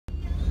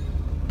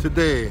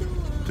Today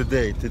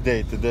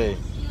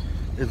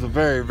is a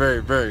very,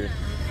 very, very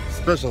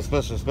special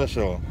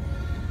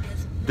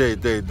day.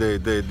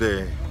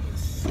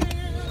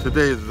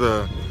 Today is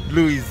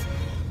Louis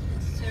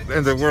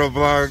and the World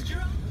vlog.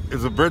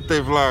 It's a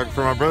birthday vlog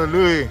for my brother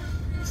Louis.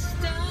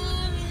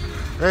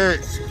 Hey,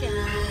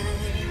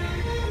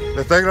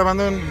 le estoy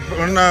grabando un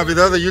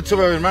video de YouTube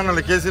a mi hermano.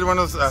 ¿Le quiere decir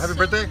buenos happy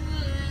birthday?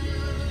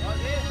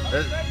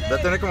 Va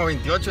a tener como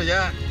 28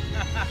 ya.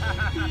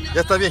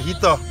 Ya está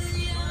viejito.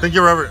 Thank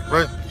you, Robert.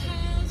 Right.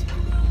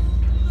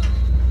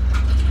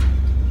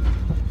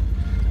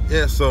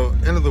 Yeah, so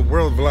end of the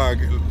world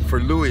vlog for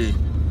Louis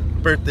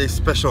birthday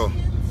special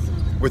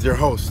with your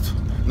host,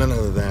 none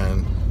other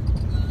than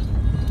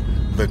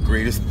the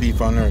greatest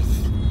thief on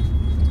earth.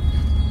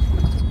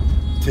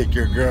 Take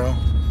your girl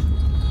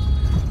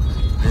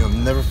and you'll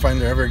never find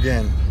her ever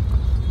again.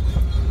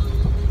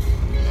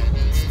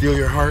 Steal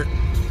your heart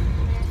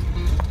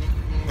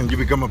and you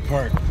become a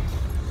part.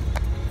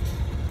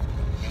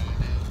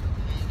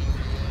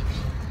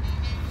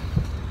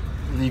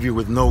 Leave you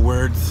with no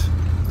words.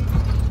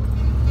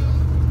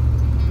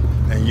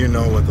 And you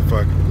know what the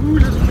fuck. Ooh,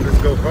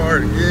 let's go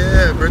hard.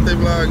 Yeah, birthday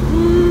vlog.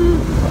 Ooh,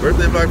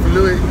 birthday vlog for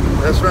Louis.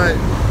 That's right.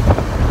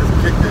 Just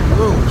kicked it.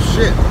 Oh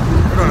shit.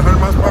 We're going 100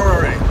 miles per hour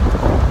already.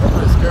 That's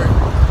pretty scary.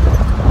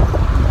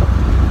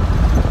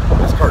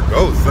 This car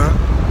goes, son.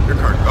 Your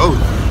car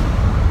goes.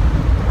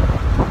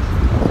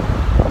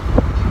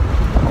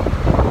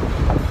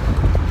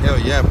 Hell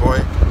yeah,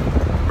 boy.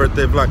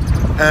 Birthday vlog.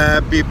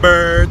 Happy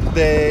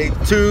birthday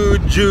to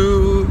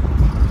you.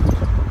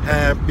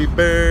 Happy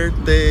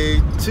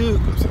birthday to...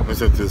 Let's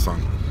listen to this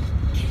song.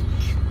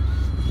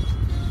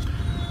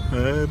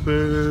 Happy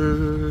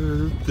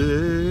birthday,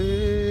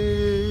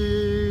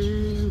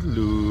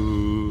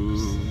 Lou.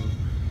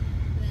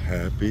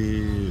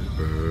 Happy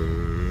birthday,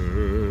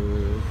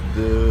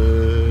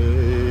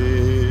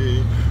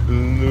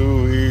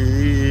 Louis.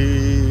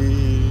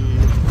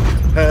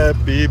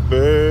 Happy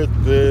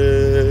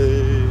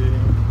birthday.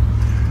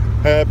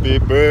 Happy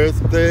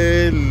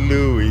birthday,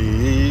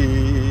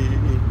 Louis.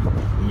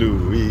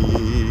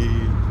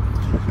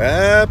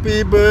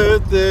 Happy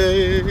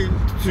birthday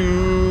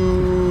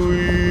to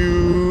you.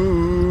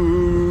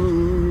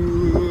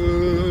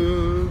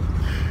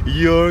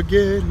 You're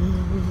getting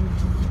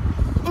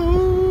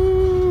old.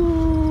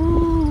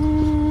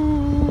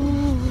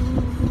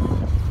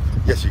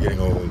 Yes, you're getting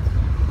old,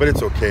 but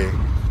it's okay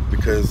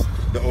because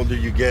the older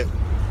you get,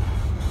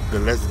 the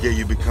less gay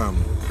you become.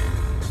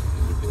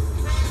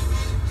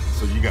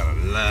 So you got a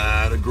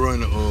lot of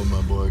growing old,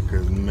 my boy,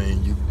 because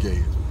man, you gay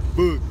as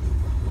fuck.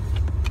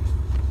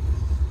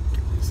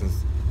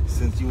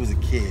 Since you was a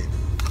kid,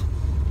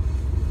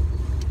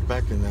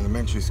 back in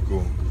elementary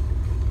school,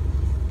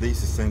 they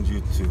used to send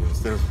you to,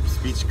 instead of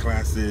speech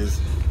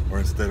classes or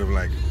instead of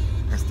like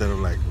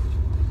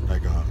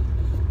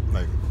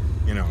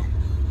you know,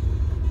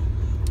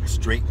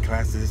 straight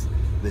classes,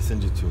 they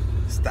send you to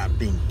stop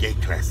being gay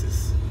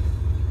classes.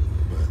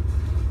 But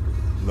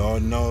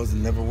Lord knows it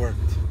never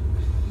worked.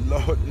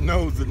 Lord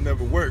knows it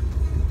never worked.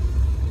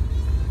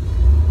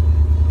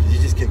 You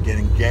just kept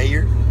getting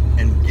gayer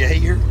and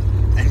gayer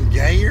and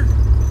gayer.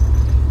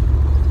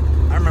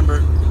 I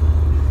remember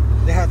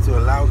they had to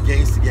allow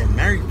gays to get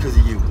married because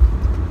of you.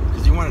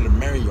 Because you wanted to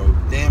marry your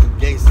damn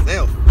gay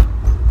self.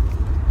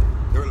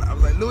 I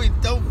was like, Louis,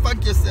 don't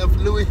fuck yourself,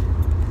 Louis.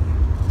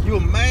 You a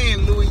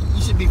man, Louis.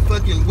 You should be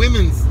fucking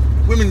women's.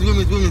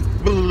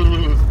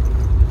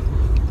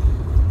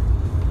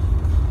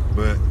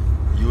 But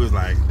you was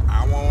like,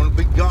 I want to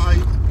be gay.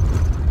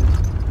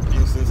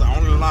 And since I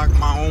only like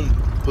my own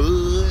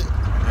bud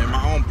and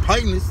my own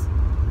penis,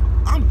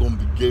 I'm gonna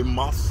be gay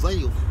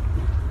myself.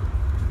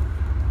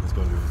 Let's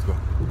go, let's go.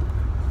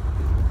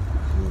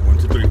 1,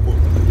 2, 3, 4.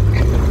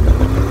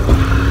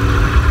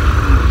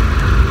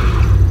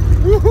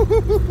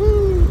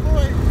 Woo-hoo-hoo-hoo,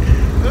 boy.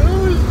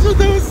 Oh shit,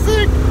 that was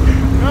sick.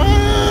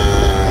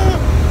 Ah,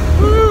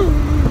 woo.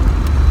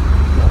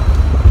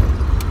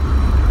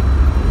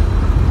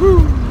 Woo.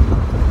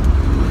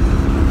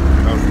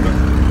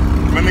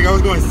 My nigga, I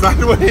was going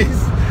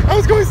sideways. I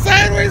was going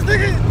sideways,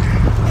 nigga.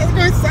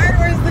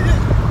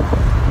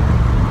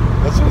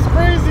 That shit was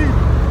crazy.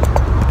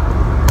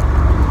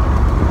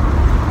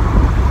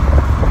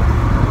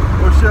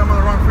 Oh shit, I'm on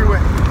the wrong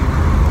freeway.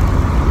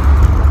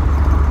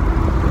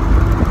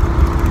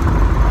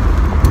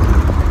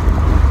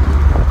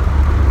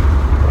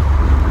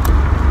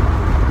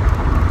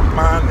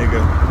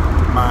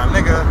 My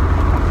nigga,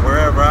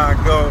 wherever I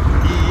go,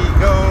 he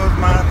goes,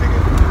 my nigga.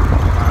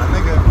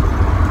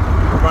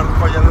 Run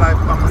for your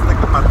life, I'ma stick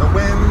him out the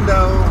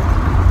window.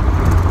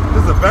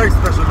 This is a very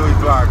special Louis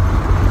vlog.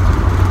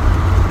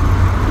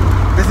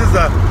 This is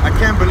I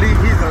can't believe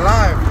he's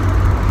alive.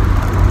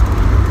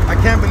 I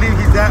can't believe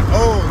he's that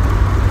old.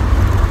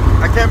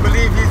 I can't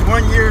believe he's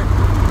 1 year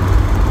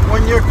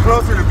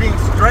closer to being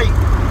straight.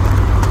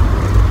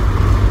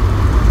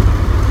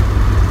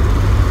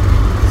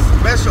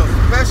 Special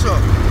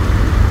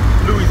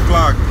Louis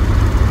vlog.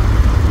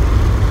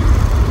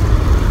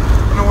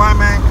 I don't know why,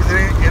 man, because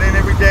it ain't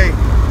every day.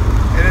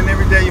 It ain't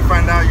every day you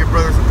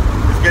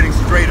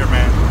straighter,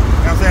 man.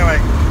 You know what I'm saying?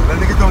 Like, the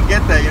niggas don't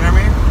get that, you know what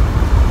I mean?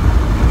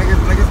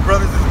 Niggas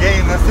brothers is gay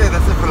and that's it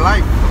for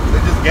life.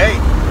 They're just gay.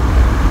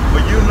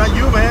 But you, not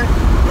you, man.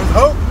 There's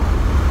hope.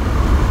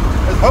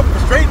 There's hope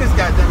for straightness,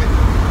 goddammit.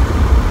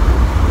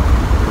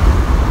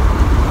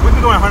 We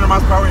be going 100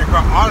 miles per hour in your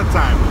car all the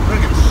time. We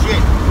don't give a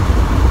shit.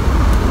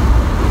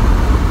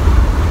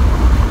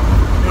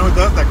 You know who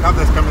does? That cop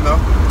that's coming though.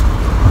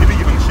 He be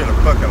giving shit a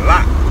fuck a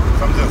lot.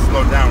 So I'm just gonna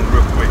slow down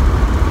real quick.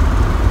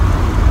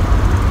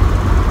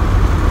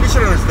 You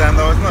should understand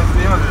though. It's not,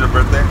 you know, it's your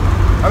birthday.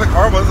 I look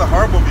horrible. This is a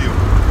horrible view.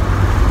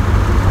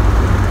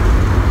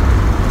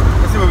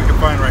 Let's see what we can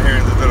find right here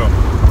in this little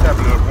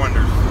tablet of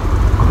wonders.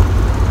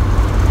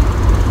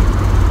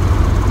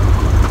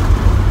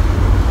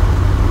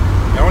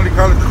 I only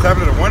call it the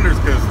tablet of wonders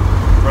because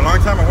for a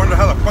long time I wondered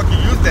how the fuck you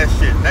use that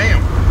shit.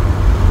 Damn.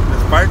 This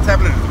fire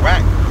tablet is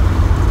whack.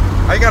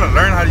 How you gotta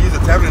learn how to use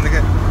a tablet,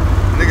 nigga?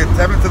 Nigga,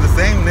 tablets are the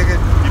same, nigga.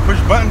 You push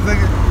buttons,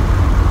 nigga.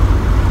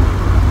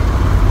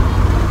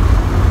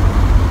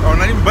 Oh,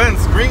 not even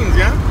buttons, screens,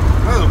 yeah?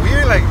 That was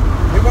weird, like,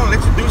 it won't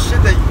let you do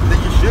shit that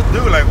you should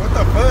do. Like, what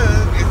the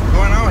fuck is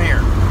going on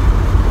here?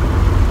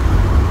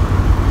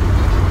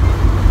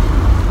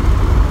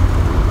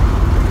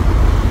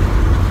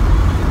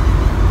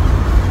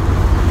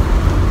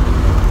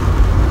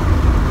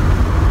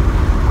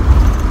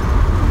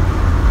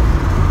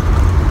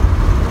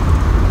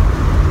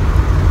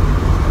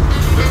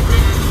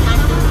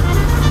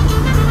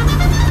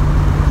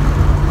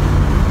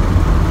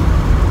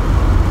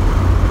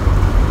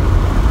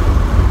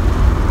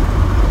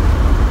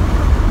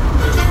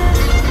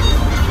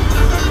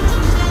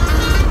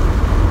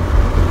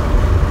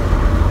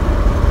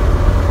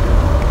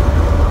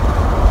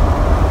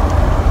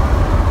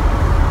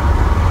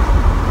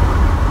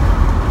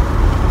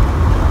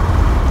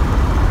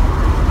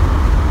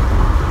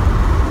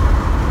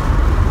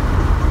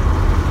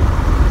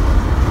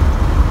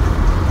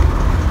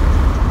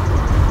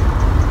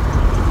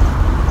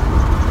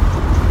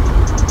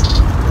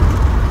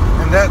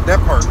 That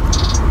part.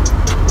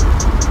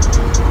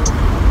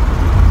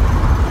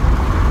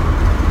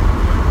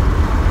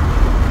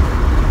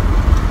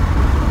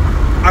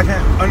 I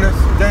can't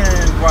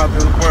understand why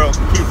the world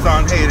keeps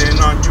on hating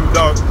on you,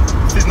 dog.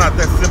 She's not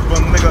that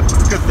simple, nigga,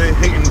 cause they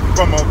hating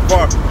from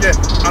afar. Yeah,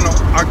 I know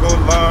I go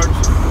large.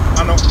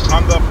 I know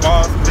I'm the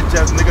boss, bitch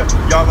ass nigga.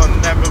 Y'all will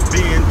never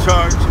be in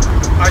charge.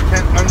 I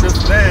can't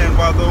understand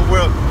why the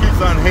world keeps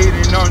on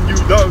hating on you,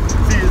 dog.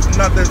 See, it's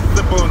not that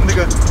simple,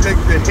 nigga. Take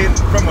the hit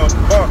from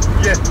afar.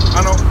 Yeah,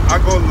 I know I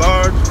go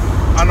large.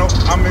 I know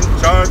I'm in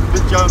charge,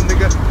 bitch, y'all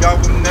nigga. Y'all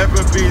will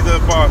never be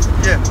the boss.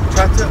 Yeah,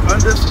 try to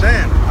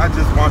understand. I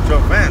just want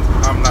your fans.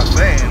 I'm not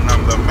saying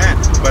I'm the man,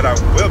 but I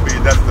will be.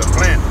 That's the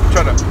plan.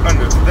 Try to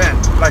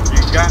understand, like you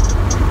got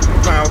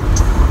clown.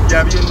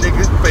 Yeah, you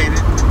niggas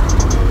faded.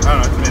 I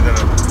don't know. It's me that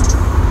up.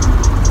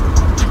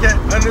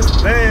 Can't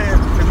understand.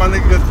 It's my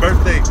nigga's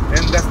birthday,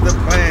 and that's the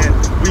plan.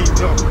 We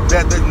know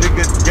that the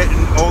nigga's getting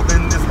old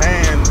in his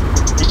hands.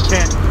 He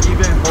can't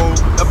even hold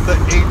up the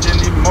age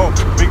anymore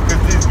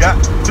because he's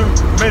got too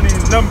many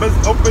numbers.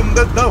 Open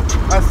the door.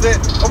 I said,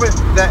 open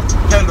that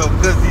candle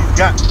because he's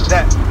got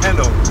that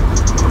handle.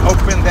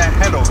 Open that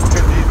handle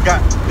because he's got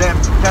them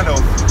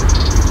candles.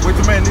 Way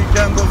too many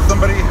candles.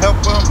 Somebody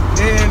help him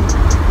in.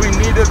 We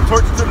need a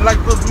torch to light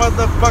those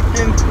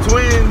motherfucking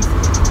twins.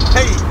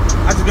 Hey.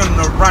 I just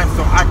gonna rhyme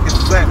so I can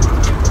say,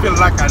 feel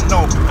like I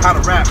know how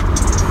to rap,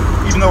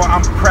 even though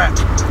I'm crap.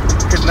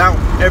 Cause now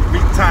every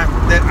time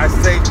that I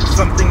say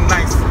something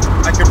nice,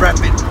 I can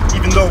rap it,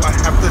 even though I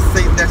have to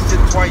say that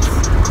shit twice.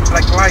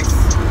 Like lice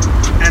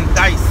and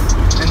dice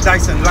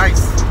and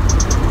lice,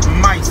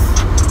 mice.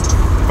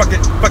 Fuck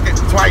it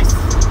twice.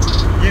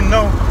 You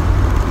know,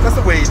 that's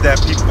the way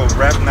that people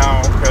rap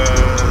now.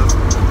 Cause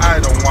I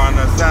don't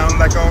wanna sound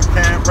like old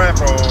camp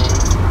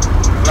rappers.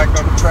 Like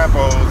I'm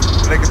trappos,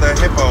 look at the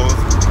hippos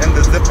and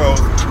the zippos.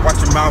 Watch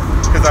your mouth,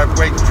 cause I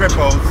break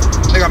triples.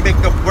 Nigga, I make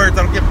up words,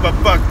 I don't give a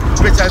fuck.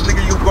 Bitch ass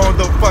nigga, you going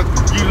the fuck.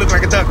 You look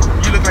like a duck,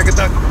 you look like a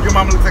duck. Your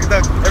mama looks like a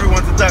duck,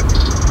 everyone's a duck.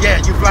 Yeah,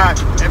 you fly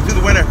into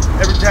the winter.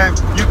 Every time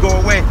you go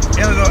away,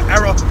 in a little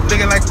arrow,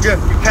 looking like good.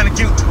 You kinda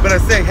cute, but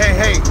I say, hey,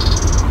 hey.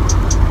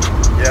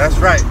 Yeah, that's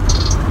right.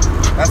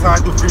 That's how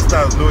I do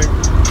freestyles, Louis.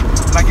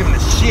 I'm not giving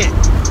a shit.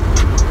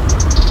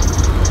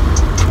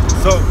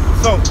 So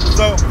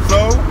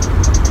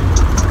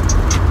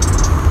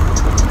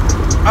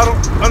I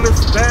don't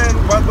understand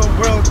why the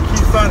world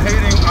keeps on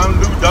hating on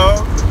Lou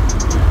Dog.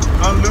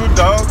 On Lou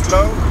Dog,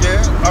 low,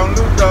 yeah, on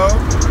Lou Dog.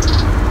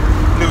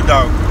 Lou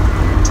Dog.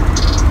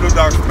 Lou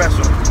Dog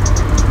special.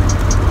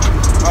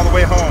 All the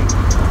way home.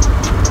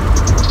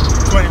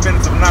 20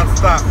 minutes of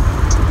non-stop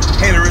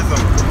haterism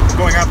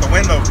going out the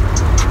window.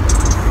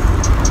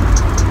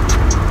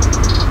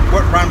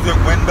 What rhymes with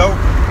window?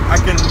 I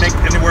can make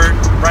any word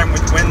rhyme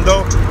with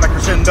window, like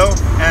crescendo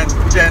and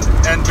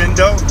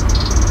window.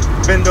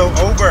 Window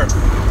over,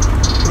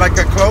 like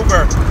a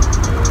clover.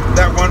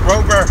 That one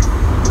rover.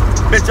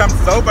 Bitch, I'm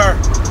sober.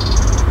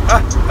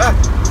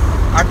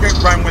 I can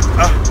rhyme with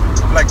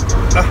like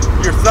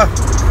you're suck.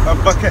 A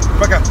bucket,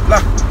 la.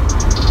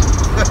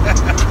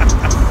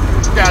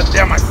 God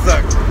damn, I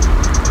suck.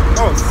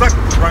 Oh, suck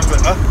rhymes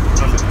with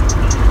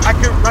I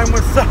can rhyme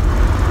with suck.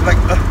 Like,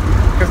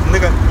 cause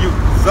nigga, you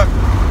suck.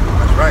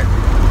 That's right.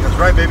 That's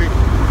right, baby.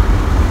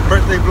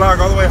 Birthday vlog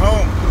all the way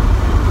home.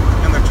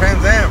 In the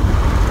Trans Am.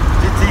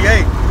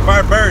 GTA,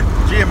 Firebird,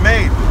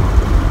 GMA.